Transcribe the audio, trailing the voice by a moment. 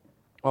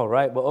All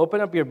right, well,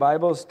 open up your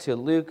Bibles to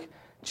Luke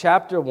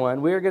chapter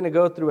 1. We're going to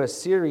go through a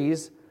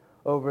series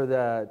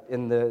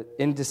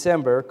in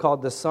December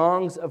called The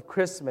Songs of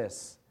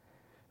Christmas.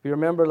 If you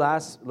remember,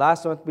 last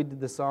month we did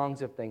the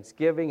Songs of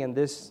Thanksgiving, and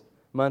this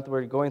month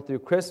we're going through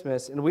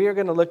Christmas, and we are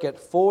going to look at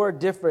 4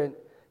 different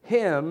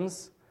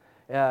hymns.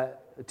 3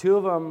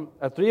 of them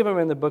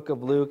in the book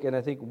of Luke, and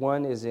I think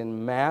 1 is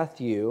in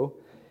Matthew.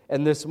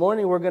 And this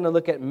morning we're going to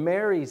look at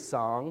Mary's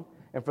song.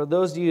 And for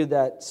those of you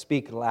that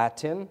speak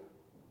Latin,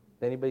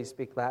 anybody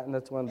speak Latin?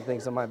 That's one of the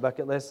things on my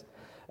bucket list.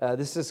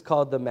 This is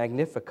called the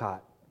Magnificat,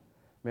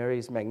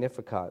 Mary's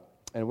Magnificat.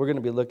 And we're going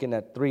to be looking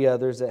at 3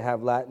 others that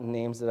have Latin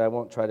names that I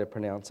won't try to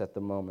pronounce at the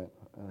moment.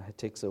 It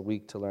takes a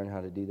week to learn how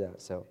to do that,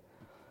 so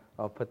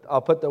I'll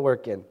put the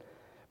work in.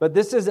 But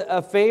this is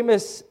a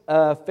famous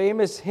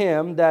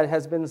hymn that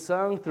has been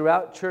sung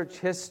throughout church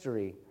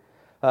history.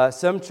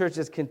 Some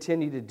churches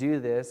continue to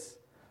do this,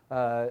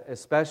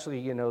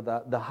 especially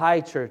the high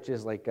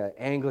churches like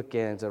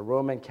Anglicans or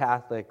Roman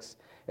Catholics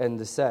and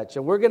the such.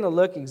 And we're going to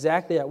look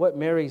exactly at what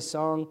Mary's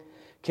song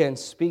can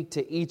speak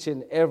to each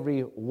and every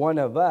one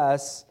of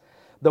us.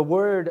 The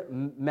word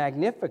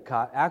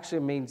Magnificat actually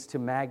means to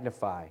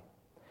magnify.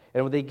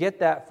 And they get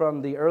that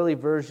from the early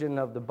version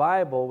of the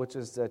Bible, which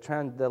is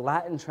the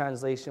Latin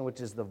translation,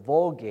 which is the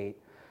Vulgate.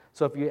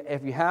 So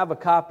if you have a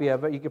copy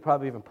of it, you could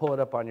probably even pull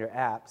it up on your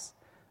apps.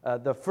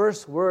 The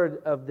first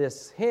word of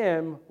this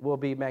hymn will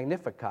be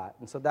Magnificat.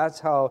 And so that's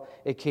how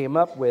it came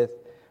up with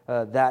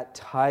that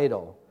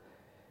title.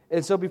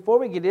 And so before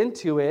we get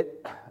into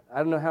it, I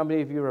don't know how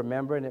many of you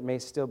remember, and it may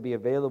still be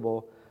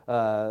available,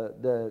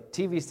 the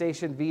TV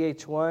station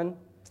VH1,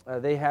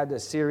 they had a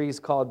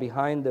series called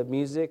Behind the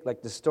Music,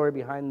 like the story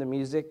behind the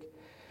music.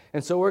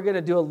 And so we're going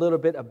to do a little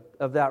bit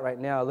of that right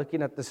now,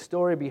 looking at the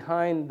story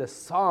behind the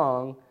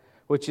song,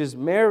 which is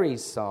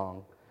Mary's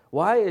song.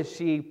 Why is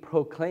she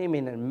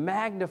proclaiming and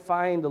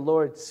magnifying the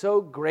Lord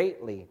so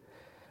greatly?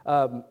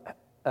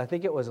 I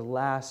think it was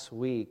last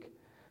week,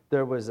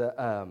 there was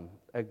a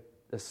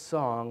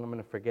song, I'm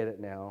going to forget it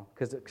now,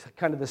 because it's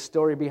kind of the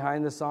story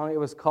behind the song. It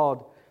was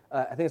called,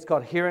 I think it's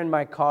called Here in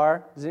My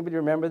Car. Does anybody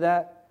remember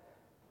that?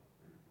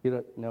 You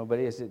don't,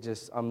 nobody? Is it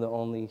just I'm the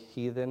only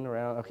heathen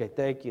around? Okay,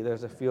 thank you.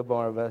 There's a few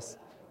more of us.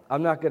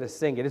 I'm not going to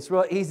sing it. It's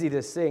real easy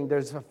to sing.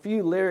 There's a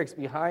few lyrics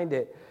behind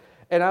it.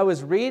 And I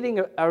was reading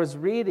it,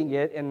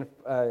 and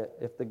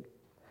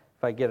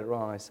if I get it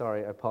wrong, I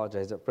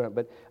apologize up front.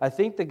 But I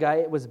think the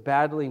guy was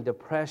battling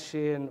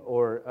depression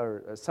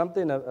or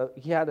something.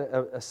 He had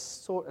a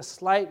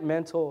slight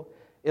mental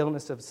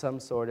illness of some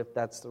sort, if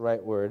that's the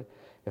right word.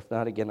 If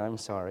not, again, I'm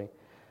sorry.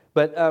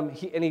 But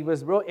he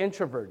was real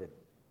introverted.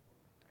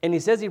 And he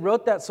says he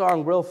wrote that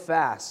song real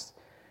fast.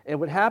 And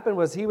what happened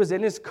was he was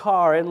in his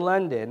car in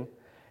London,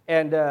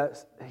 and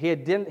he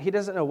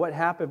doesn't know what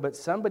happened, but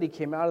somebody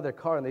came out of their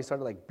car and they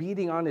started like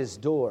beating on his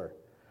door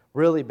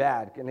really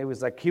bad. And he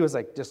was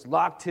like just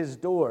locked his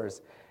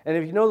doors. And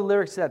if you know the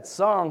lyrics to that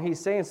song,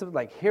 he's saying something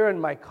like, "Here in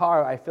my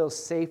car, I feel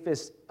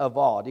safest of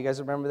all." Do you guys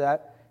remember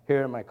that?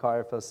 "Here in my car,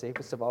 I feel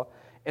safest of all."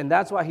 And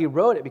that's why he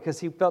wrote it, because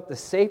he felt the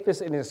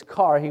safest in his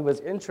car. He was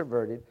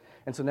introverted.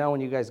 And so now when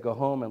you guys go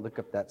home and look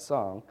up that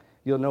song,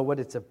 you'll know what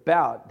it's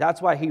about.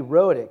 That's why he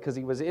wrote it, because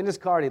he was in his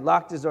car, and he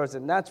locked his doors,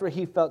 and that's where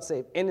he felt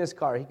safe. In his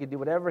car, he could do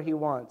whatever he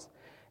wants,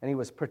 and he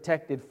was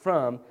protected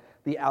from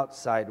the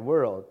outside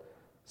world.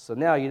 So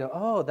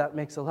now that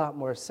makes a lot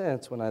more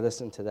sense when I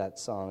listen to that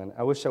song. And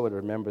I wish I would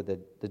remember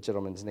the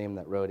gentleman's name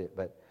that wrote it,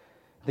 but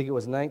I think it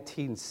was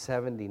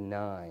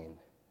 1979.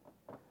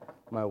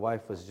 My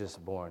wife was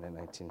just born in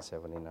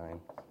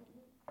 1979.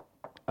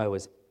 I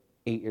was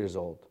 8 years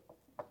old.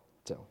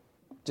 So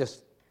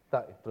just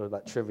thought I'd throw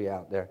that trivia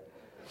out there.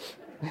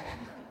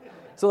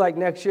 So like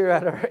next year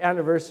at our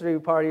anniversary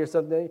party or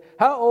something,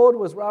 how old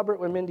was Robert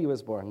when Mindy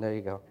was born? There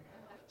you go.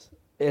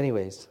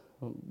 Anyways,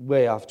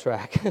 way off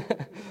track.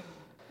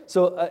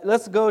 So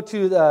let's go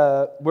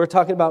to we're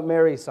talking about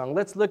Mary's song.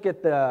 Let's look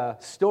at the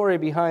story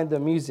behind the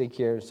music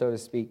here, so to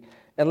speak.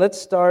 And let's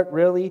start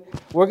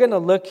we're going to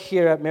look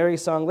here at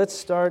Mary's song. Let's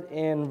start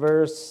in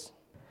verse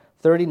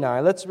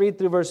 39. Let's read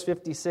through verse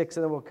 56,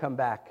 and then we'll come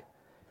back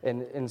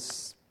and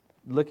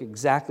look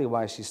exactly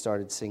why she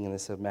started singing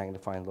this of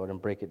magnifying the Lord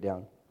and break it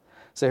down.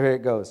 So here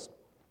it goes.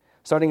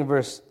 Starting in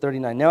verse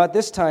 39. Now at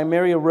this time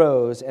Mary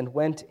arose and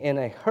went in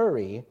a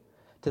hurry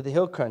to the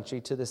hill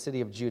country, to the city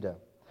of Judah,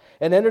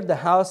 and entered the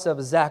house of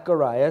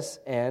Zacharias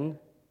and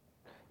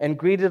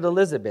greeted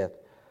Elizabeth.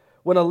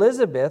 When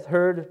Elizabeth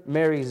heard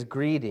Mary's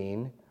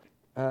greeting,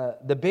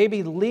 the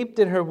baby leaped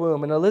in her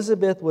womb, and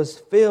Elizabeth was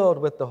filled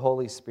with the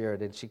Holy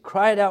Spirit. And she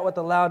cried out with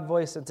a loud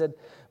voice and said,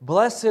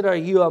 "Blessed are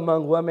you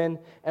among women,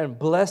 and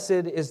blessed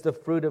is the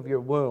fruit of your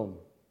womb.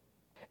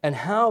 And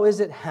how is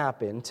it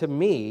happened to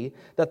me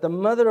that the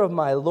mother of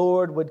my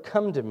Lord would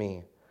come to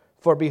me?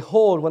 For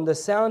behold, when the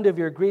sound of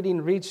your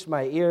greeting reached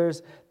my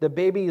ears, the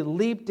baby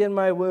leaped in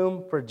my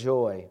womb for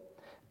joy.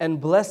 And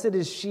blessed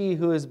is she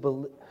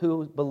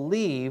who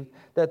believed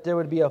that there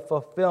would be a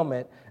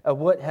fulfillment of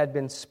what had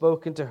been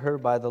spoken to her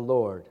by the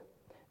Lord."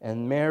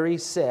 And Mary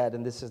said,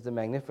 and this is the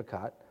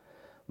Magnificat,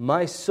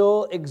 My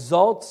soul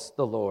exalts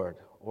the Lord,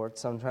 or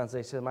some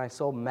translations, my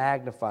soul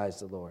magnifies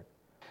the Lord.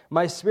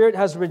 My spirit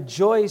has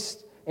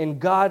rejoiced in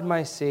God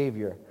my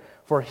Savior,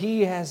 for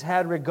he has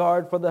had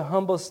regard for the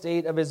humble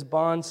state of his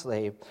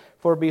bondslave.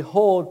 For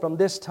behold, from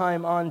this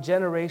time on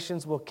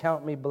generations will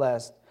count me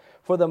blessed.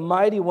 For the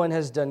Mighty One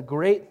has done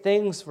great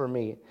things for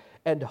me,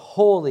 and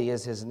holy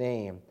is his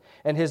name.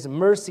 And his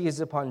mercy is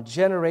upon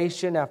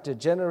generation after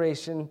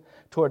generation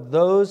toward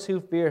those who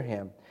fear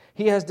him.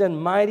 He has done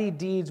mighty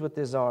deeds with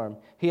his arm.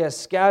 He has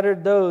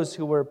scattered those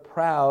who were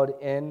proud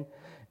in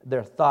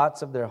their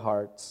thoughts of their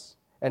hearts.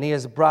 And he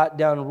has brought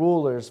down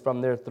rulers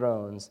from their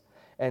thrones,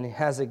 and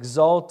has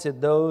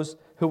exalted those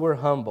who were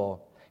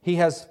humble. He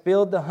has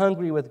filled the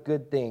hungry with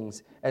good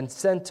things, and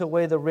sent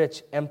away the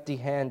rich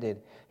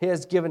empty-handed. He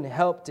has given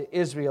help to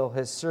Israel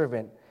his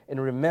servant, in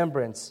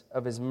remembrance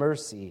of his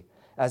mercy,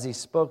 as he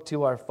spoke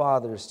to our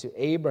fathers, to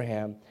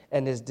Abraham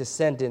and his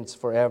descendants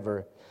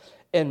forever.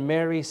 And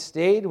Mary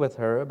stayed with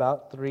her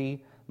about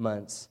 3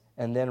 months,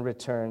 and then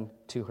returned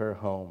to her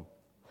home.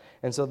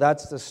 And so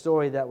that's the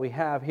story that we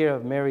have here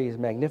of Mary's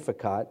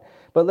Magnificat.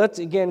 But let's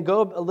again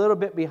go a little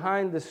bit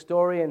behind the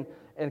story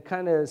and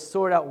kind of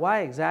sort out why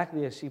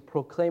exactly is she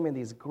proclaiming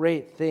these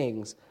great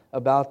things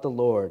about the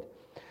Lord.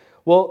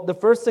 Well, the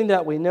first thing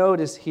that we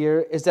notice here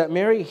is that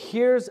Mary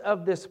hears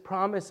of this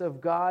promise of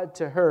God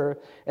to her,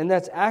 and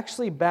that's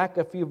actually back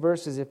a few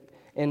verses.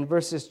 In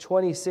verses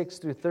 26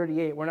 through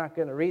 38, we're not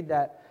going to read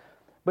that,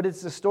 but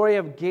it's the story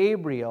of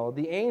Gabriel,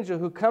 the angel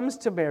who comes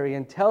to Mary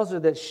and tells her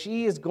that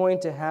she is going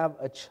to have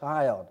a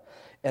child,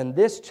 and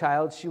this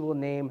child she will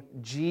name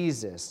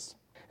Jesus.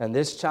 And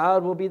this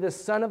child will be the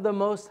Son of the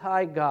Most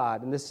High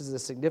God. And this is the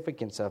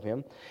significance of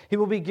him. He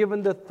will be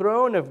given the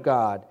throne of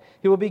God.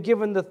 He will be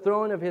given the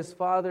throne of his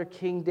father,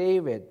 King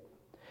David.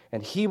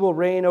 And he will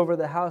reign over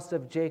the house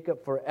of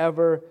Jacob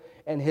forever,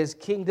 and his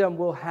kingdom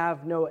will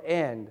have no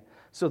end.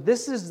 So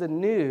this is the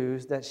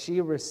news that she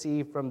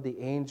received from the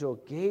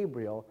angel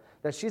Gabriel,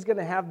 that she's going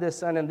to have this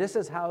son, and this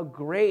is how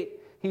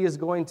great he is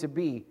going to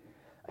be.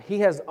 He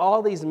has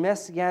all these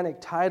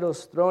messianic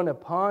titles thrown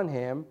upon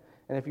him.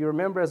 And if you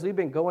remember, as we've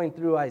been going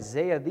through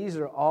Isaiah, this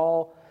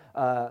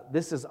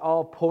is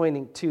all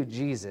pointing to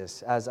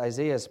Jesus, as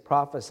Isaiah is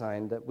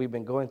prophesying that we've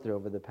been going through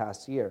over the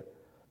past year.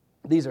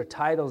 These are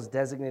titles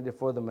designated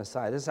for the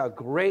Messiah. This is how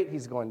great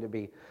he's going to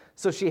be.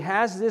 So she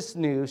has this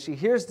news. She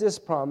hears this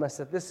promise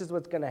that this is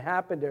what's going to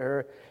happen to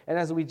her. And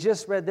as we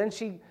just read, then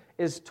she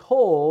is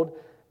told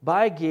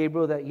by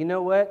Gabriel that, you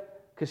know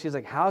what? Because she's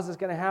like, how's this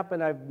going to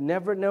happen? I've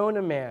never known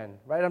a man,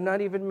 right? I'm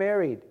not even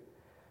married.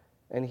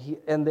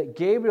 And that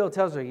Gabriel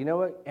tells her, you know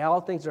what?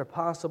 All things are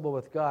possible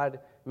with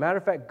God. Matter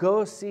of fact,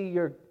 go see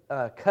your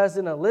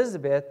cousin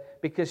Elizabeth,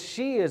 because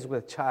she is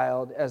with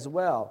child as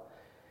well.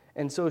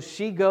 And so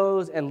she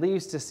goes and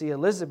leaves to see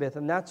Elizabeth,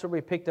 and that's where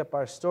we picked up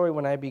our story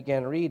when I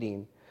began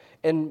reading.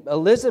 And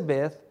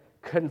Elizabeth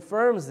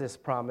confirms this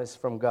promise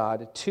from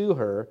God to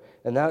her,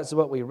 and that's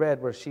what we read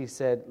where she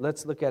said,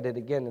 let's look at it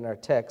again in our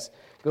text.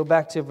 Go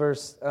back to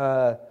verse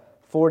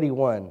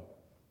 41.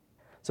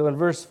 So in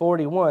verse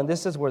 41,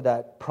 this is where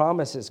that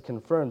promise is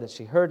confirmed that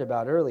she heard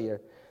about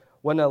earlier.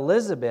 When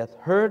Elizabeth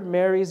heard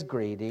Mary's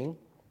greeting,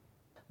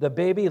 the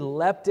baby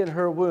leapt in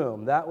her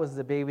womb. That was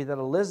the baby that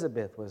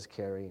Elizabeth was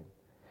carrying.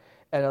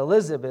 And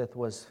Elizabeth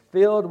was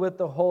filled with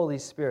the Holy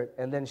Spirit.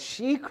 And then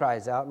she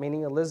cries out,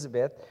 meaning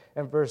Elizabeth,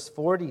 in verse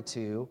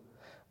 42,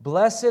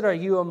 "Blessed are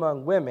you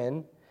among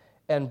women,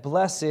 and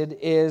blessed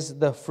is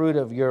the fruit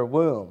of your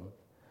womb."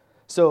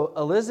 So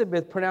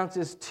Elizabeth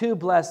pronounces 2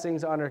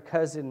 blessings on her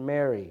cousin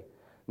Mary.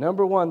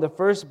 Number 1, the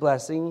first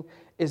blessing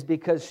is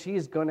because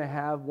she's going to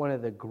have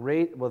the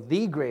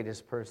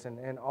greatest person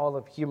in all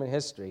of human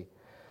history.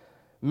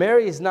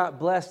 Mary is not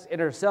blessed in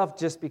herself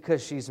just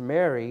because she's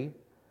Mary.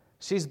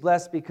 She's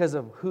blessed because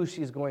of who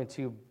she's going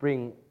to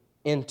bring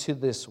into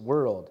this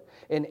world.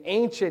 In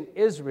ancient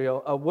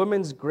Israel, a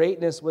woman's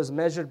greatness was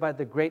measured by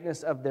the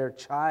greatness of their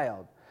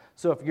child.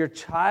 So if your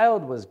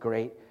child was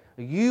great,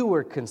 you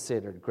were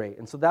considered great.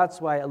 And so that's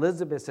why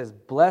Elizabeth says,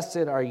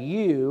 "Blessed are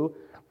you."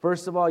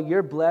 First of all,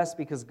 you're blessed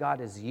because God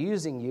is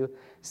using you.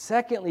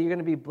 Secondly, you're going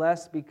to be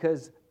blessed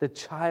because the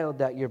child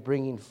that you're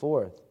bringing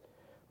forth,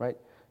 right?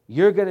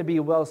 You're going to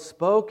be well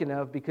spoken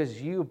of because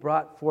you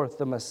brought forth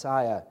the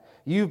Messiah.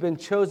 You've been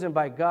chosen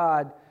by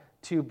God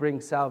to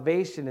bring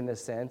salvation, in a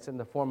sense, in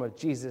the form of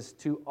Jesus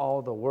to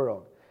all the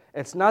world.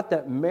 It's not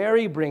that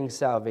Mary brings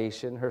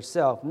salvation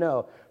herself.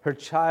 No, her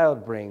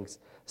child brings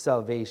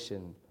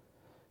salvation.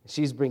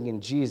 She's bringing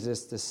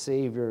Jesus, the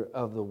Savior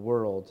of the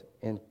world,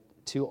 and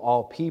to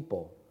all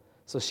people.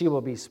 So she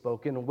will be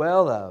spoken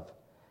well of.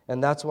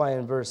 And that's why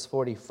in verse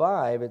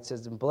 45 it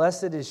says,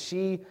 "Blessed is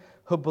she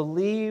who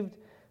believed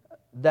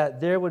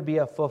that there would be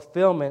a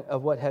fulfillment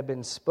of what had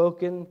been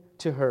spoken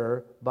to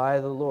her by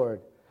the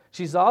Lord."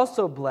 She's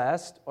also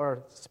blessed,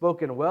 or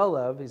spoken well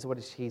of, is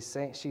what she's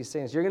saying. She's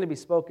saying, you're going to be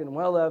spoken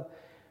well of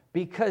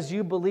because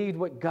you believed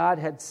what God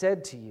had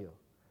said to you.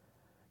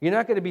 You're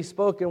not going to be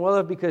spoken well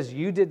of because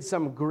you did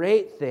some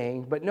great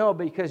thing, but no,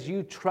 because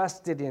you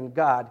trusted in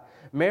God.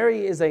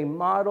 Mary is a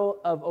model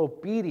of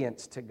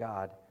obedience to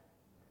God.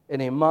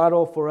 and a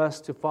model for us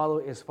to follow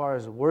as far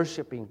as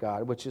worshiping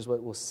God, which is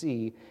what we'll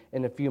see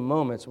in a few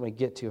moments when we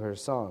get to her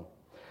song.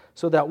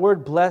 So that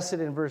word blessed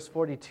in verse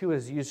 42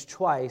 is used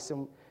twice,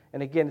 and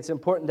again, it's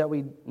important that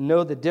we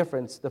know the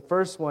difference. The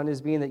first one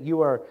is being that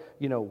you are,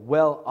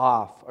 well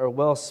off or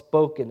well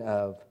spoken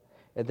of.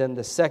 And then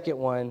the second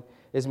one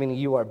is meaning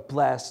you are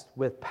blessed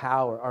with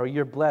power, or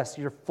you're blessed,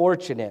 you're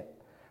fortunate,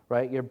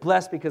 right? You're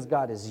blessed because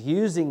God is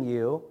using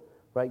you,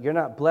 right? You're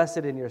not blessed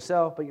in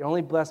yourself, but you're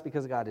only blessed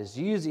because God is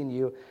using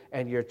you,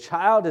 and your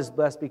child is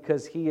blessed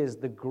because he is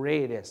the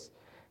greatest.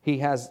 He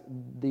has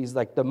these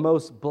like the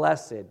most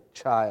blessed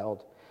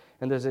child.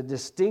 And there's a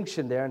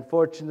distinction there,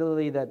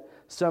 unfortunately, that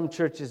some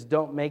churches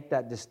don't make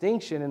that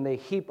distinction, and they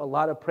heap a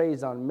lot of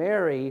praise on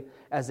Mary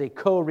as a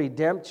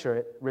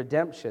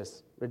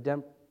co-redemptress.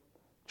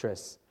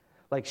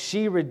 Like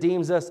she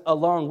redeems us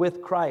along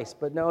with Christ.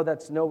 But no,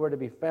 that's nowhere to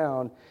be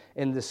found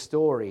in the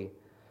story.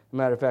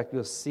 Matter of fact,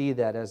 you'll see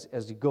that as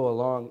you go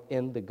along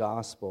in the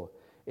gospel.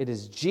 It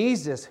is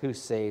Jesus who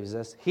saves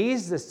us.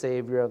 He's the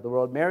Savior of the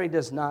world. Mary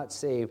does not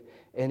save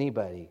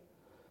anybody.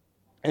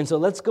 And so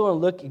let's go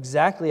and look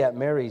exactly at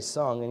Mary's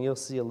song, and you'll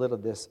see a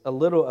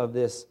little of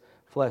this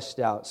fleshed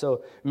out.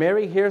 So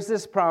Mary hears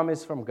this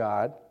promise from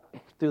God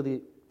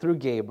through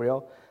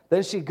Gabriel.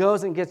 Then she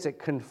goes and gets it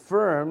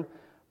confirmed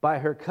by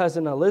her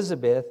cousin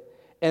Elizabeth,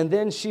 and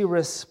then she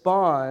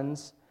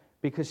responds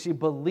because she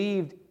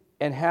believed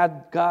and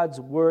had God's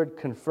word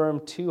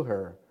confirmed to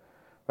her,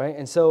 right?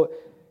 And so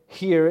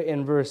here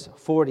in verse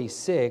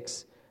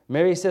 46,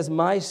 Mary says,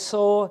 "My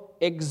soul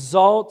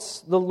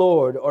exalts the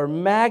Lord," or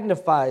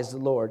magnifies the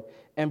Lord,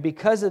 and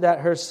because of that,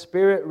 her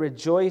spirit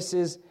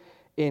rejoices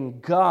in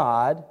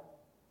God,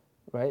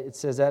 right? It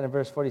says that in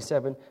verse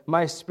 47,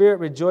 "My spirit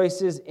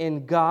rejoices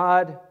in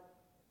God,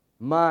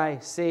 my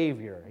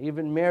Savior."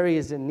 Even Mary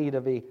is in need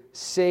of a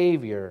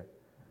Savior.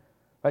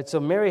 Right,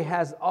 so Mary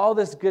has all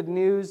this good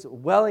news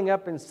welling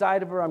up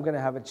inside of her. I'm going to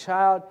have a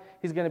child.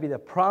 He's going to be the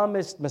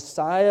promised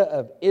Messiah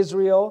of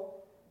Israel.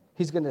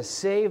 He's going to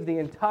save the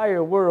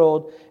entire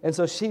world. And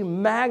so she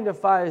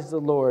magnifies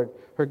the Lord,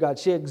 her God.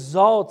 She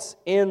exalts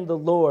in the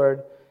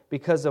Lord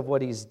because of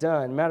what he's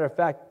done. Matter of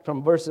fact,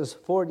 from verses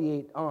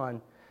 48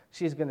 on,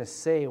 she's going to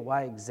say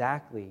why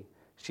exactly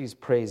she's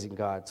praising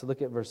God. So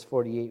look at verse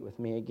 48 with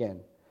me again,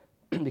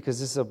 because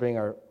this will bring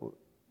our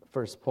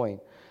first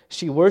point.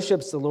 She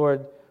worships the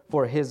Lord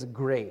for his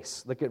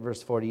grace. Look at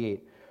verse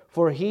 48.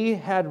 "For he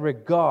had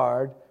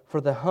regard for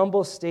the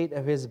humble state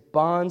of his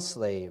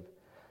bondslave.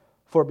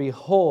 For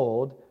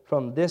behold,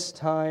 from this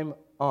time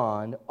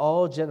on,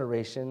 all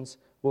generations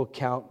will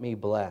count me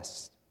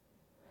blessed."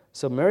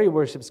 So Mary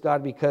worships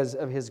God because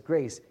of his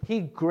grace.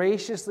 He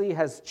graciously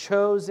has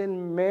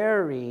chosen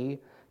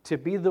Mary to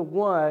be the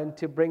one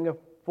to bring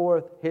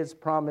forth his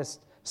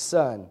promised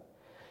son.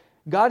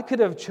 God could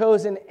have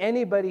chosen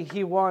anybody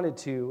he wanted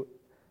to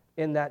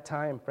in that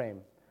time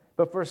frame.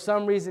 But for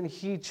some reason,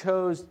 he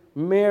chose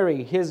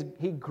Mary.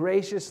 He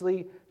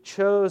graciously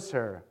chose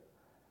her.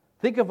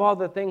 Think of all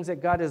the things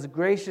that God has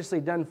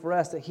graciously done for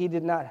us that he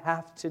did not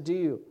have to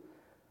do.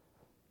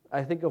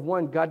 I think of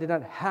one, God did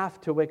not have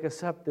to wake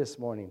us up this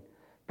morning.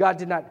 God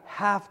did not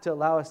have to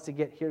allow us to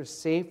get here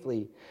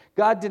safely.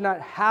 God did not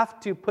have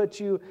to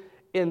put you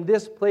in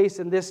this place,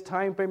 in this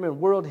time frame in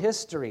world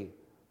history.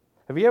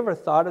 Have you ever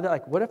thought of that?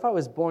 Like, what if I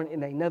was born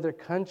in another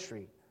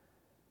country,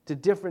 to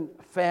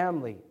different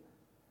family?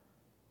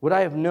 Would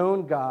I have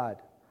known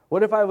God?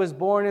 What if I was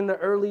born in the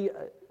early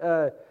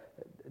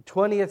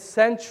 20th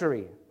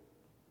century,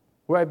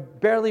 where I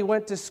barely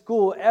went to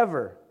school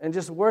ever and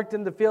just worked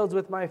in the fields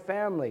with my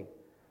family?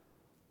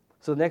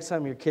 So next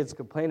time your kids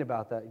complain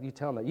about that, you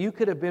tell them that you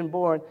could have been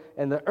born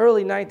in the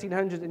early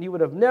 1900s and you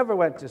would have never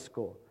went to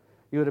school.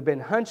 You would have been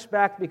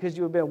hunchbacked because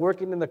you would have been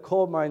working in the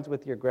coal mines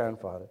with your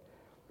grandfather.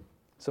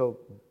 So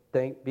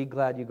be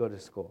glad you go to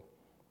school.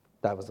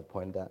 That was the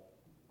point of that.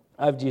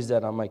 I've used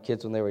that on my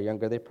kids when they were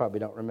younger. They probably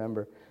don't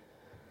remember.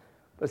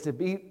 But to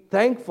be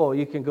thankful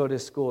you can go to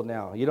school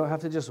now. You don't have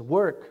to just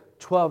work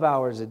 12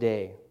 hours a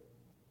day.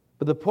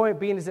 But the point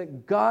being is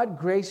that God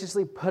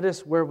graciously put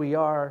us where we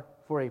are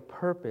for a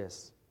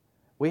purpose.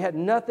 We had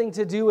nothing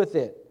to do with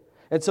it.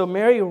 And so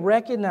Mary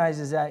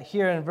recognizes that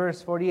here in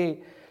verse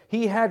 48.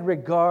 He had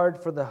regard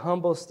for the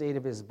humble state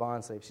of his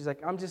bondslave. She's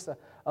like, I'm just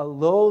a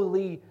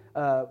lowly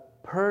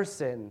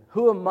person.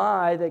 Who am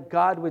I that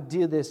God would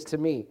do this to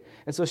me?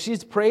 And so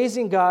she's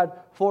praising God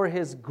for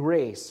his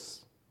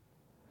grace.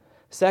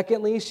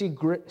 Secondly,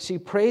 she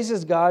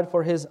praises God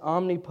for his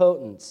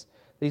omnipotence.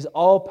 He's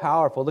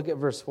all-powerful. Look at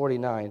verse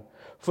 49.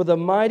 "For the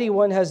mighty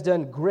one has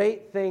done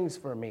great things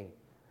for me."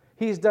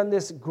 He's done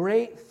this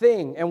great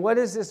thing. And what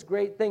is this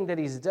great thing that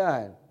he's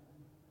done?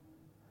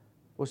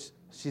 Well,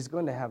 she's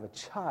going to have a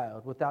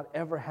child without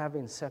ever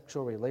having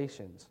sexual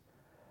relations.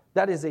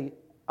 That is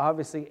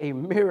obviously a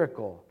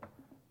miracle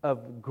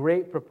of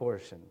great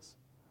proportions.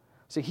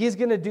 So he's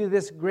going to do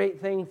this great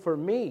thing for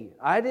me.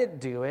 I didn't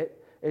do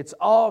it. It's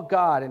all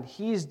God, and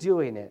he's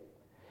doing it.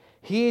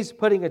 He's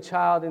putting a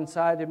child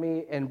inside of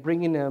me and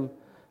bringing him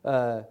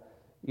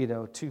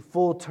to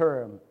full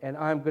term, and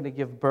I'm going to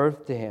give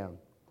birth to him.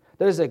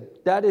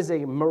 That is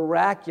a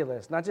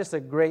miraculous, not just a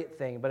great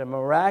thing, but a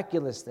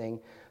miraculous thing,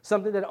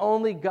 something that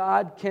only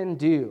God can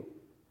do.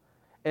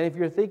 And if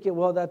you're thinking,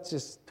 well, that's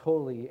just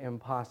totally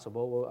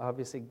impossible, well,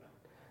 obviously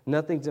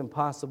nothing's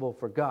impossible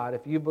for God.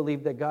 If you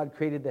believe that God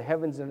created the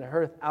heavens and the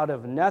earth out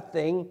of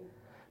nothing,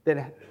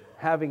 then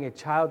having a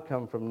child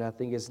come from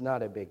nothing is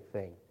not a big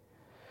thing.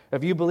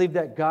 If you believe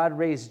that God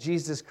raised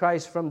Jesus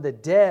Christ from the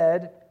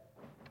dead,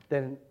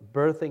 then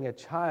birthing a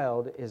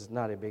child is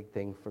not a big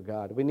thing for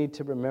God. We need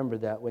to remember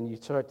that when you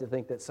start to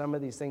think that some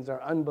of these things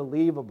are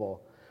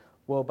unbelievable.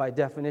 Well, by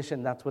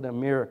definition, that's what a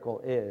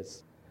miracle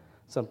is.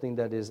 Something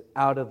that is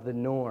out of the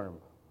norm,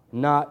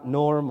 not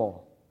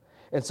normal.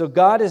 And so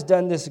God has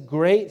done this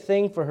great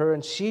thing for her,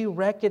 and she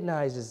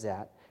recognizes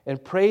that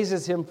and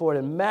praises Him for it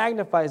and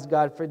magnifies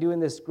God for doing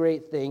this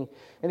great thing.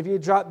 And if you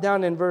drop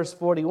down in verse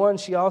 41,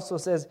 she also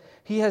says,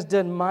 He has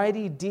done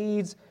mighty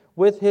deeds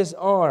with His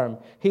arm.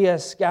 He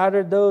has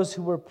scattered those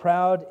who were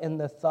proud in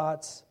the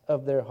thoughts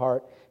of their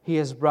heart. He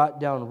has brought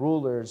down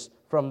rulers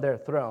from their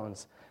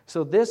thrones.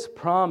 So this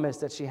promise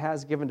that she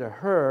has given to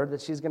her,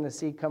 that she's going to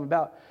see come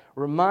about,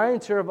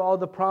 reminds her of all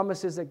the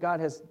promises that God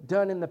has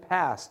done in the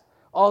past,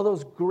 all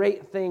those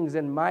great things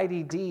and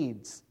mighty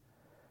deeds.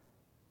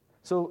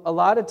 So a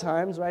lot of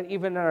times, right,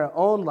 even in our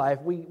own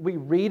life, we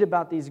read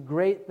about these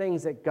great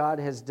things that God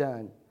has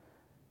done.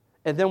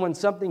 And then when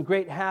something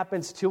great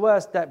happens to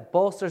us, that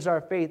bolsters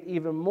our faith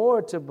even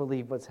more to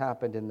believe what's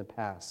happened in the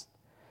past.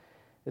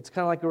 It's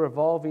kind of like a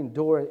revolving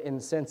door in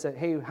the sense that,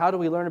 hey, how do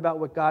we learn about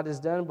what God has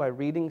done? By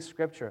reading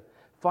Scripture,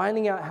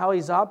 finding out how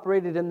He's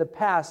operated in the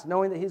past,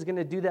 knowing that He's going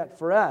to do that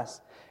for us.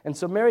 And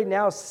so Mary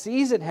now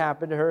sees it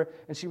happen to her,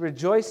 and she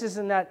rejoices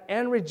in that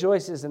and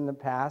rejoices in the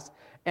past,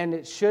 and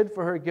it should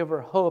for her give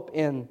her hope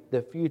in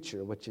the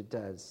future, which it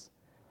does.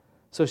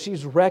 So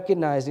she's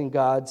recognizing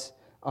God's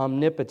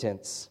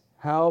omnipotence,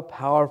 how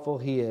powerful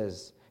He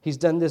is. He's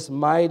done this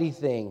mighty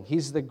thing.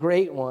 He's the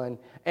great one.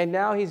 And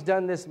now He's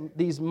done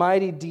these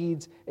mighty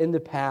deeds in the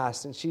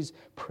past. And she's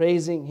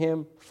praising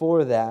Him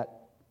for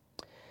that.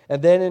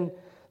 And then in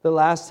the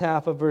last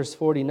half of verse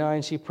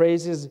 49, she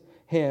praises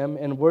Him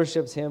and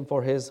worships Him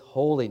for His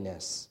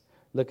holiness.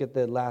 Look at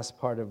the last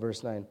part of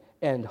verse 9.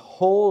 And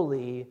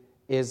holy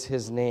is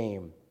His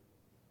name.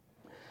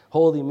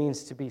 Holy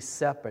means to be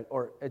separate,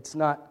 or it's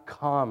not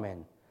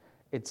common.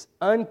 It's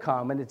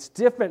uncommon. It's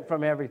different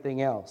from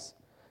everything else.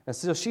 And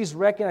so she's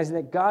recognizing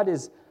that God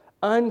is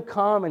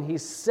uncommon.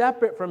 He's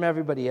separate from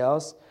everybody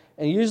else.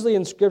 And usually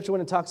in Scripture,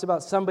 when it talks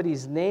about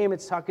somebody's name,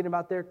 it's talking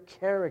about their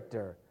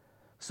character.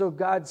 So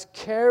God's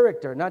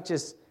character, not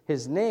just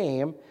His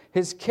name,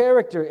 His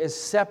character is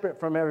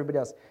separate from everybody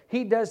else.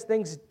 He does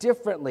things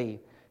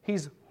differently.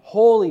 He's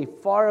holy,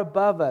 far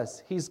above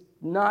us. He's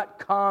not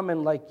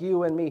common like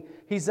you and me.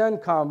 He's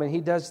uncommon.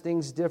 He does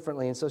things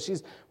differently. And so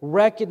she's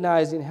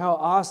recognizing how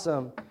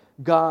awesome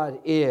God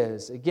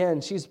is.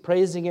 Again, she's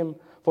praising Him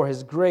for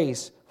His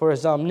grace, for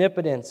His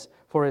omnipotence,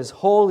 for His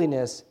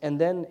holiness. And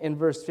then in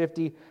verse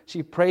 50,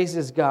 she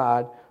praises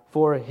God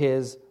for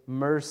His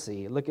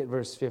mercy. Look at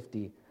verse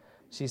 50.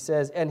 She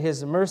says, and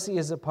His mercy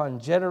is upon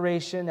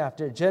generation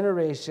after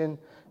generation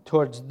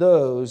towards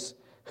those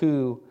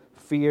who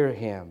fear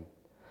Him.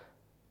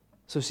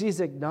 So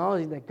she's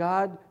acknowledging that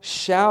God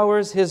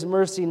showers His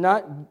mercy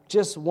not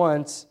just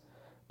once,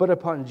 but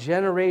upon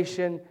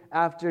generation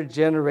after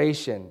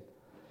generation.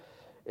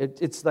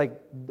 It's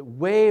like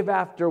wave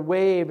after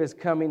wave is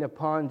coming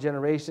upon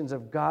generations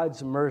of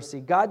God's mercy.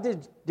 God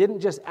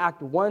didn't just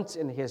act once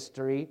in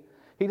history.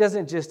 He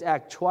doesn't just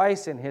act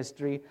twice in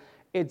history.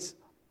 It's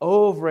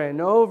over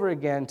and over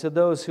again to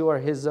those who are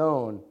His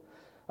own.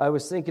 I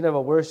was thinking of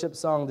a worship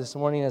song this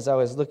morning as I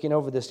was looking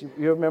over this.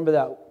 You remember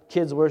that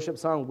kids' worship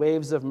song,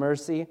 Waves of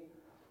Mercy?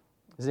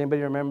 Does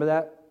anybody remember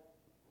that?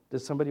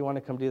 Does somebody want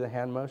to come do the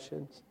hand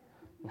motions?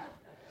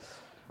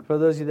 For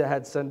those of you that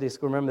had Sunday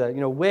school, remember that. You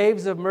know,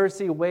 waves of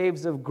mercy,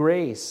 waves of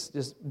grace.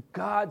 Just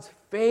God's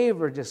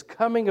favor just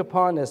coming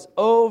upon us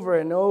over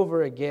and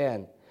over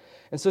again.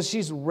 And so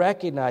she's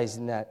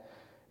recognizing that.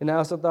 And I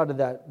also thought of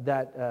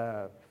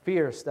that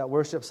Fierce, that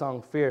worship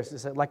song, Fierce.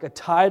 It's like a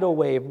tidal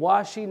wave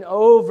washing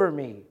over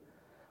me.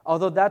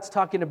 Although that's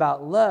talking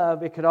about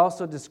love, it could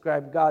also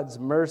describe God's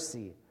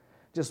mercy,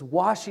 just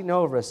washing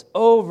over us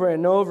over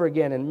and over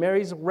again. And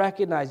Mary's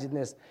recognizing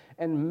this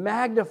and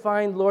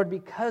magnifying the Lord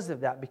because of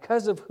that,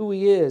 because of who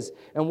He is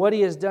and what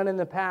He has done in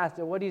the past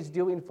and what He's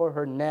doing for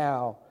her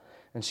now.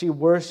 And she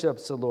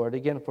worships the Lord,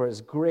 again, for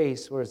His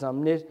grace, for His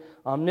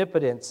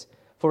omnipotence,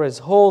 for His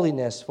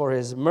holiness, for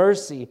His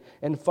mercy.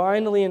 And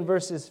finally, in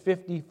verses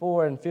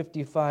 54 and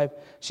 55,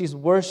 she's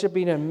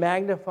worshiping and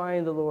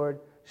magnifying the Lord,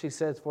 she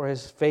says, for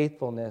His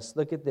faithfulness.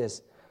 Look at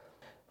this.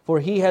 For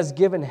He has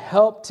given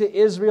help to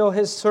Israel,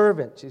 His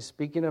servant. She's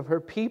speaking of her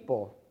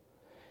people.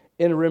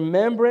 In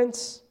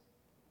remembrance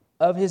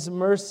of His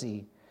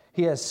mercy,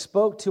 He has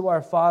spoke to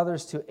our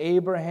fathers, to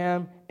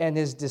Abraham and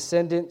his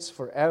descendants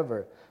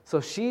forever.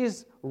 So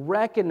she's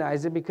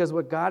recognizing, because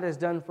what God has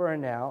done for her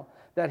now,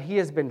 that He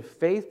has been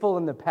faithful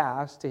in the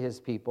past to His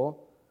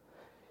people.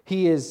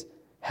 He has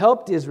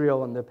helped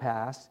Israel in the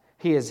past.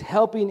 He is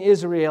helping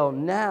Israel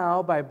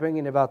now by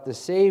bringing about the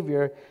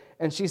Savior.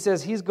 And she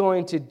says he's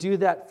going to do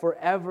that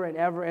forever and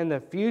ever in the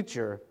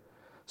future.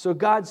 So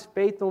God's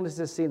faithfulness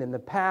is seen in the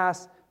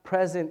past,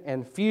 present,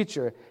 and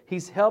future.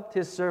 He's helped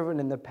his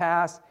servant in the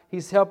past.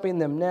 He's helping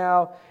them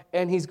now.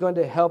 And he's going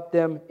to help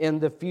them in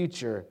the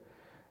future.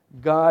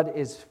 God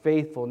is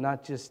faithful,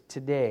 not just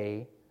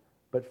today,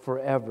 but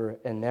forever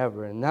and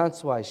ever. And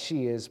that's why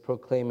she is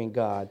proclaiming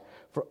God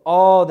for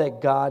all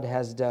that God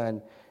has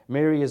done.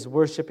 Mary is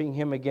worshiping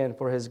him again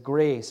for his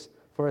grace,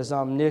 for his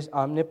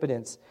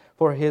omnipotence,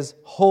 for his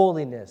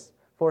holiness,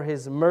 for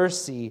his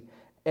mercy,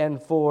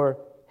 and for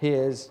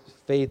his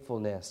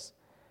faithfulness.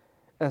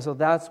 And so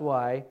that's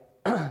why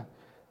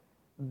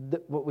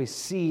what we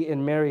see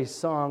in Mary's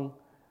song,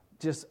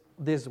 just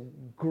this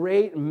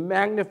great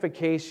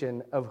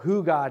magnification of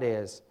who God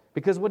is.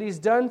 Because what he's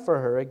done for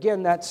her,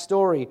 again, that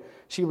story,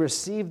 she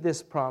received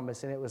this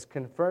promise and it was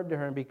confirmed to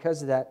her, and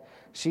because of that,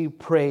 she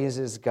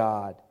praises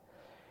God.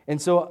 And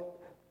so,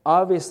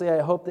 obviously, I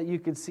hope that you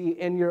could see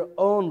in your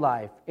own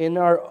life, in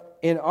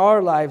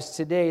our lives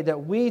today,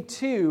 that we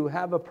too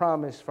have a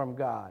promise from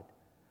God.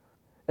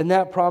 And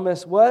that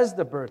promise was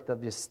the birth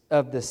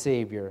of the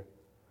Savior.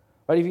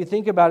 But if you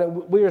think about it,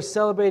 we are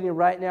celebrating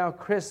right now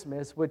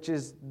Christmas, which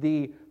is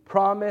the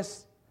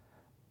promise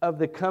of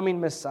the coming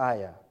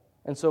Messiah.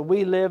 And so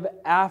we live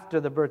after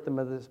the birth of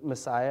the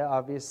Messiah,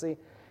 obviously.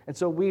 And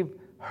so we've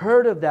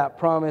heard of that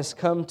promise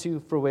come to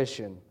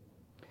fruition.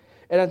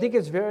 And I think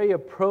it's very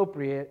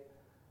appropriate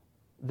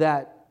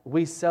that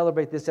we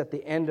celebrate this at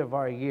the end of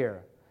our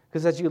year.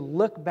 Because as you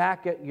look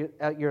back at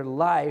your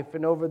life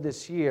and over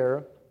this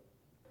year,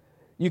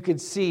 you could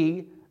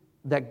see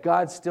that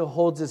God still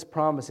holds his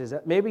promises.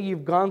 Maybe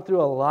you've gone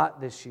through a lot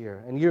this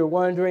year and you're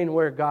wondering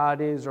where God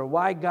is or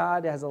why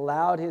God has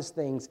allowed his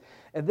things.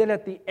 And then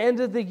at the end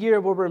of the year,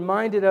 we're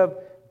reminded of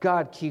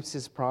God keeps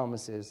his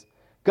promises.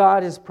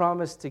 God has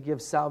promised to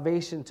give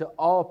salvation to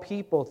all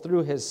people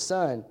through his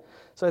Son.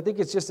 So I think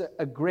it's just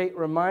a great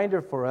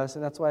reminder for us,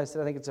 and that's why I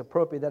said I think it's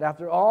appropriate that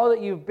after all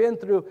that you've been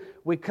through,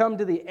 we come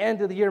to the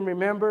end of the year and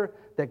remember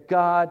that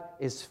God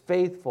is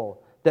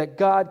faithful, that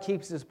God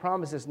keeps his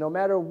promises. No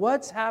matter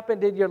what's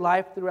happened in your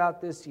life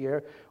throughout this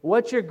year,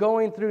 what you're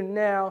going through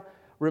now,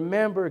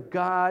 remember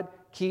God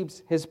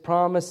keeps his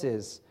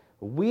promises.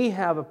 We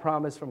have a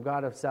promise from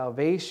God of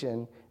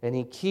salvation, and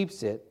he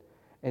keeps it,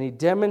 and he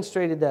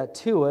demonstrated that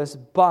to us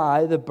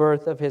by the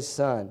birth of his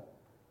Son.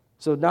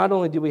 So not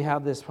only do we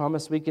have this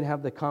promise, we can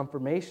have the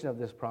confirmation of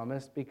this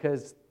promise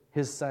because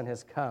his Son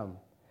has come.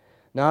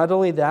 Not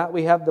only that,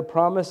 we have the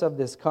promise of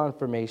this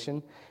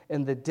confirmation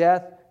in the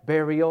death,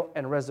 burial,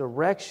 and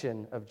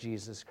resurrection of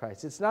Jesus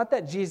Christ. It's not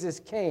that Jesus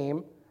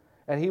came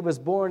and he was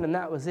born and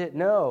that was it.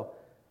 No.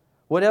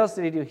 What else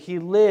did he do? He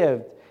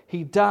lived,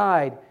 he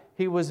died,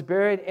 he was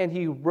buried, and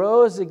he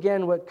rose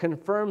again, what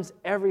confirms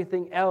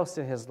everything else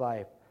in his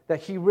life.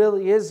 That he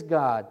really is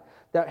God,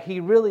 that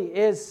he really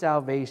is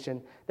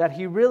salvation, that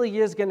he really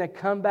is going to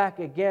come back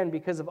again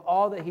because of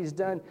all that he's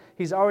done.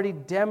 He's already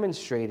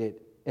demonstrated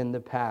in the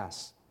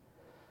past.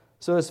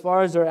 So as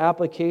far as our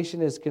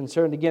application is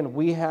concerned, again,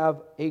 we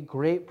have a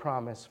great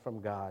promise from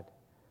God.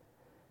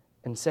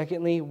 And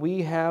secondly,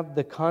 we have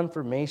the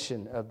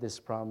confirmation of this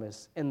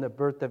promise in the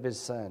birth of his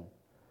Son.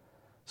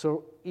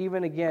 So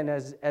even again,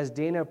 as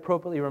Dana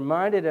appropriately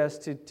reminded us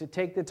to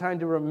take the time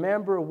to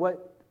remember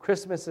what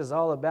Christmas is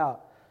all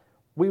about,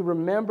 we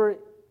remember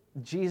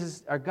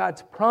Jesus, or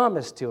God's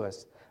promise to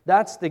us.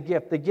 That's the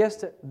gift. The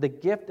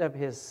gift of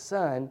his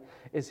Son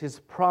is his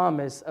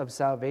promise of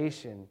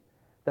salvation.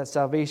 That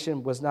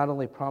salvation was not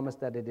only promised,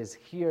 that it is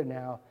here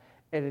now,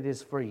 and it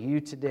is for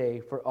you today,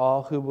 for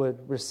all who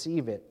would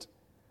receive it.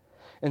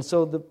 And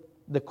so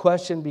the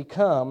question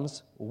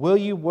becomes, will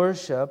you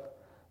worship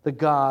the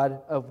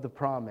God of the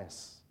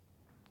promise?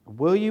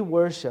 Will you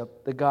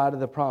worship the God of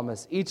the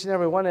promise? Each and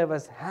every one of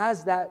us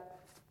has that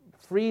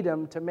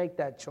freedom to make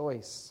that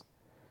choice.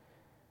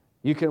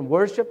 You can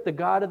worship the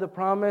God of the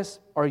promise,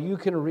 or you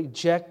can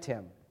reject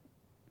him,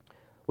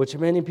 which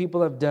many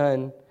people have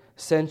done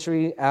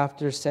century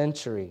after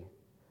century.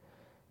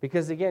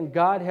 Because again,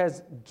 God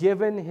has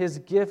given his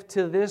gift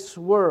to this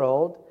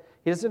world.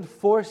 He doesn't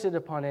force it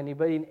upon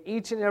anybody. And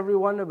each and every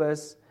one of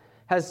us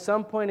has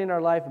some point in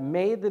our life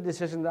made the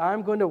decision that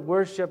I'm going to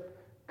worship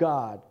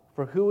God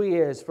for who he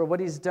is, for what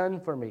he's done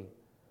for me.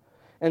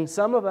 And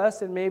some of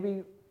us, and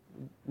maybe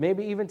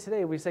even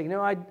today, we say,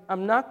 no,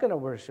 I'm not going to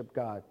worship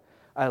God.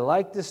 I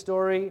like this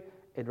story.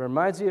 It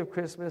reminds me of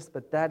Christmas,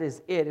 but that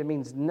is it. It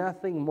means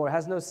nothing more. It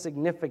has no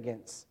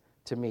significance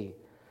to me.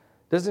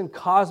 It doesn't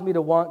cause me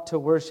to want to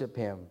worship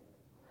him.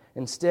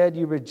 Instead,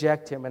 you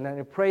reject him. And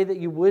I pray that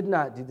you would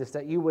not do this,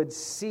 that you would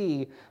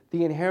see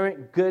the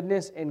inherent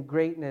goodness and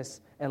greatness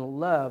and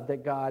love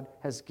that God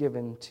has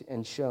given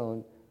and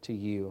shown to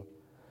you.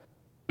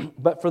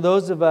 But for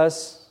those of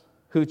us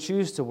who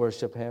choose to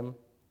worship him,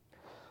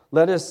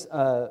 let us,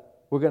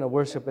 we're going to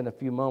worship in a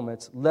few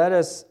moments, let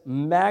us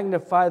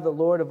magnify the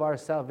Lord of our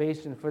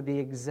salvation for the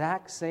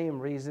exact same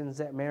reasons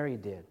that Mary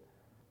did.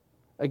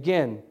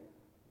 Again,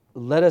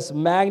 let us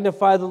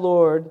magnify the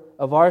Lord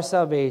of our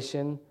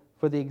salvation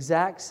for the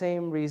exact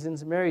same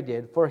reasons Mary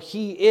did. For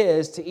he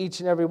is, to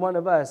each and every one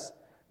of us,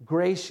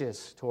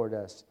 gracious toward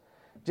us.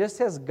 Just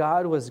as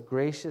God was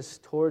gracious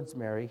towards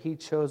Mary, he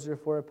chose her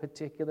for a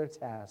particular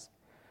task.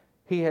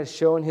 He has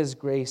shown his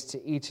grace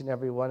to each and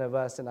every one of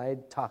us, and I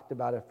talked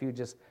about a few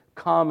just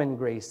common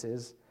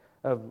graces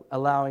of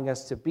allowing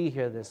us to be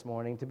here this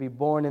morning, to be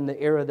born in the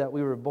era that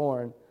we were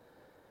born.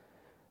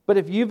 But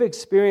if you've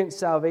experienced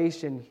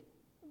salvation,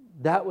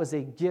 that was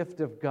a gift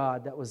of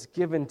God that was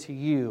given to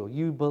you.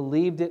 You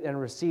believed it and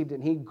received it,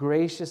 and he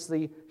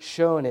graciously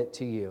shown it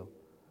to you.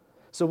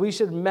 So we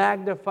should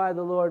magnify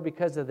the Lord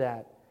because of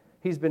that.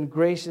 He's been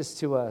gracious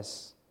to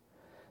us.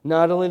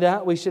 Not only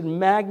that, we should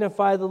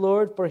magnify the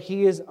Lord, for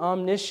he is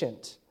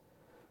omniscient.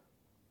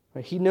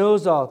 He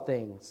knows all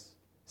things,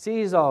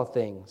 sees all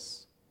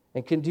things,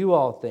 and can do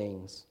all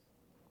things.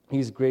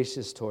 He's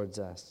gracious towards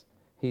us.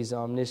 He's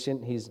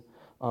omniscient. He's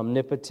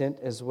omnipotent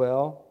as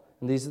well.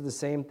 And these are the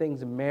same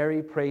things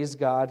Mary praised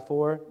God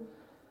for.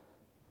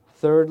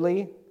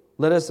 Thirdly,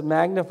 let us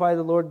magnify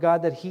the Lord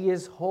God that he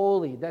is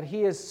holy, that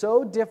he is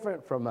so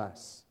different from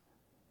us.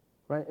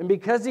 Right? And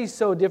because he's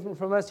so different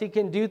from us, he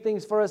can do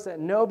things for us that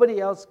nobody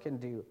else can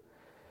do.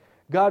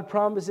 God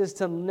promises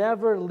to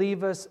never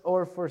leave us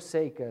or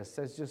forsake us.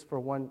 That's just for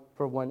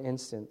one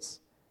instance.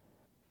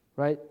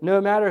 Right?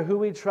 No matter who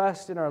we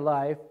trust in our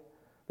life,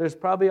 there's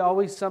probably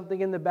always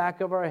something in the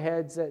back of our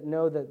heads that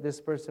know that this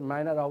person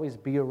might not always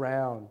be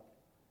around.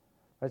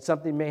 Right?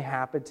 Something may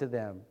happen to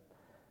them.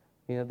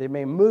 They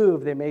may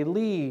move, they may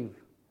leave.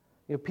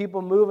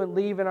 People move and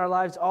leave in our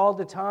lives all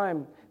the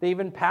time. They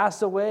even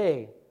pass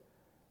away.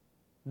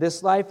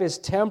 This life is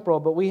temporal,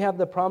 but we have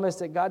the promise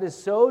that God is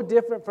so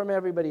different from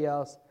everybody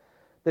else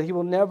that he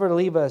will never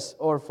leave us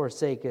or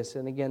forsake us.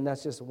 And again,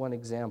 that's just one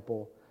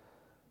example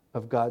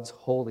of God's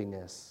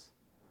holiness.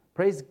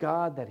 Praise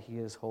God that he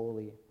is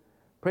holy.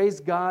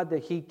 Praise God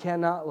that he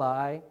cannot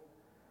lie,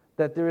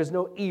 that there is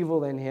no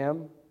evil in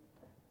him.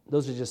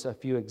 Those are just a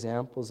few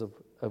examples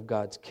of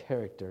God's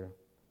character.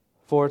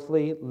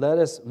 Fourthly, let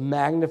us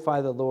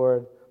magnify the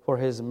Lord for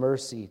his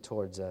mercy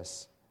towards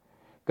us.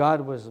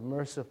 God was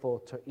merciful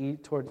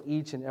toward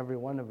each and every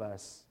one of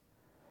us.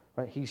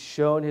 Right? He's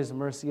shown his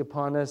mercy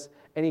upon us,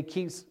 and he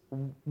keeps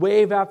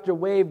wave after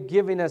wave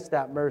giving us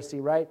that mercy,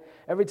 right?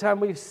 Every time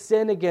we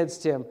sin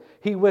against him,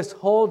 he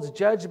withholds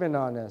judgment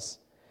on us.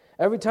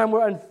 Every time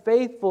we're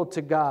unfaithful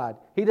to God,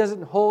 he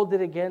doesn't hold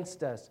it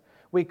against us.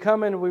 We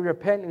come and we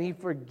repent, and he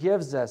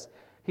forgives us.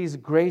 He's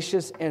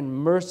gracious and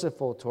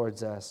merciful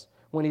towards us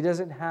when he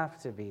doesn't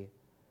have to be.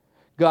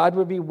 God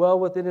would be well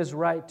within his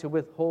right to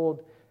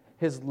withhold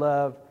his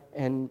love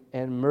and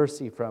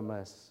mercy from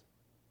us.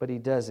 But he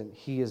doesn't.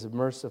 He is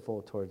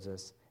merciful towards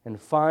us.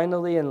 And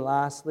finally and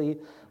lastly,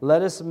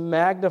 let us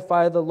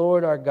magnify the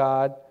Lord our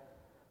God,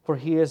 for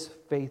he is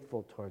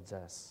faithful towards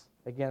us.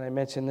 Again, I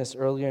mentioned this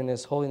earlier in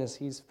his holiness.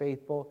 He's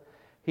faithful.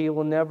 He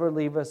will never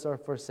leave us or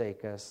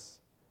forsake us.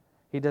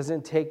 He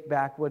doesn't take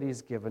back what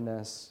he's given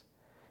us.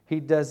 He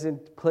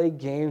doesn't play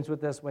games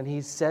with us. When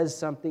he says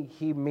something,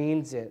 he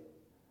means it.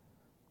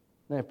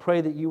 And I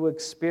pray that you will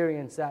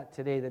experience that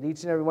today, that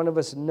each and every one of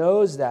us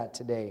knows that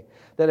today.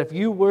 That if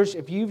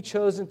you've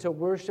chosen to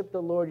worship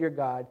the Lord your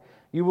God,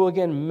 you will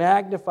again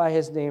magnify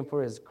his name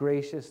for his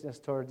graciousness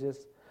towards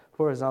us,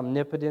 for his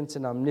omnipotence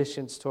and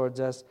omniscience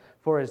towards us,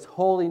 for his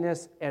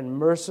holiness and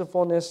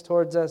mercifulness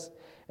towards us,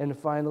 and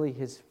finally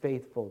his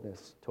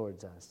faithfulness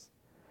towards us.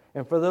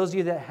 And for those of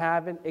you that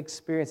haven't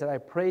experienced it, I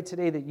pray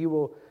today that you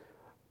will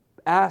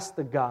ask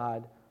the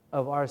God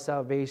of our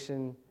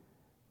salvation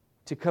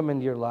to come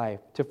into your life,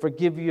 to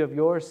forgive you of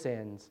your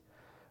sins.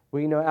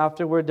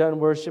 After we're done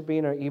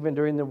worshiping, or even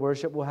during the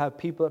worship, we'll have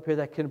people up here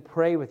that can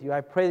pray with you.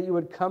 I pray that you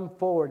would come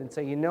forward and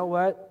say, you know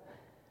what?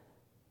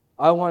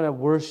 I want to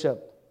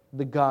worship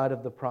the God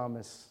of the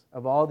promise,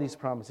 of all these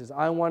promises.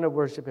 I want to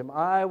worship him.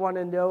 I want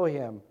to know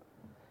him.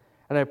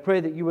 And I pray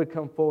that you would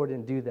come forward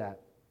and do that.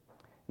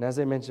 And as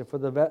I mentioned, for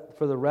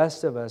the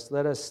rest of us,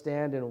 let us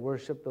stand and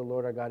worship the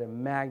Lord our God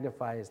and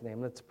magnify his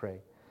name. Let's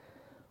pray.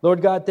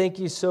 Lord God, thank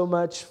you so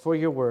much for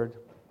your word.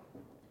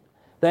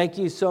 Thank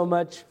you so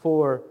much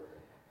for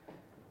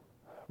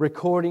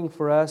recording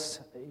for us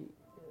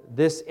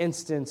this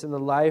instance in the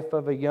life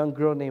of a young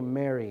girl named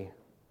Mary,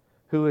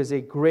 who is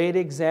a great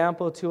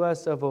example to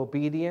us of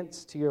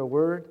obedience to your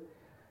word,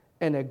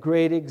 and a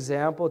great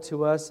example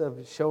to us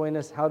of showing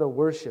us how to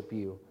worship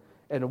you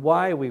and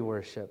why we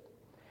worship.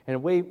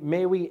 And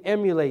may we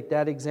emulate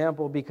that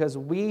example, because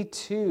we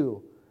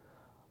too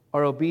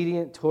are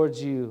obedient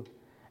towards you,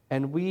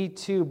 and we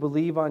too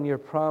believe on your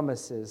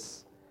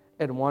promises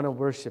and want to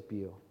worship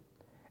you.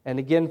 And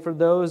again, for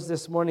those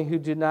this morning who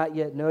do not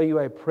yet know you,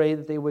 I pray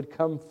that they would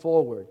come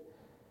forward.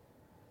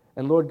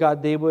 And Lord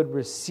God, they would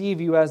receive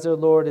you as their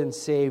Lord and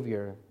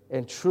Savior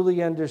and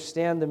truly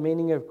understand the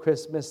meaning of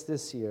Christmas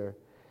this year.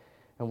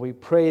 And we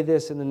pray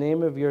this in the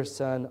name of your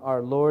Son,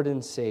 our Lord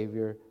and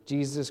Savior,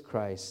 Jesus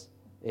Christ.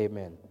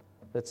 Amen.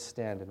 Let's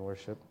stand and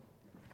worship.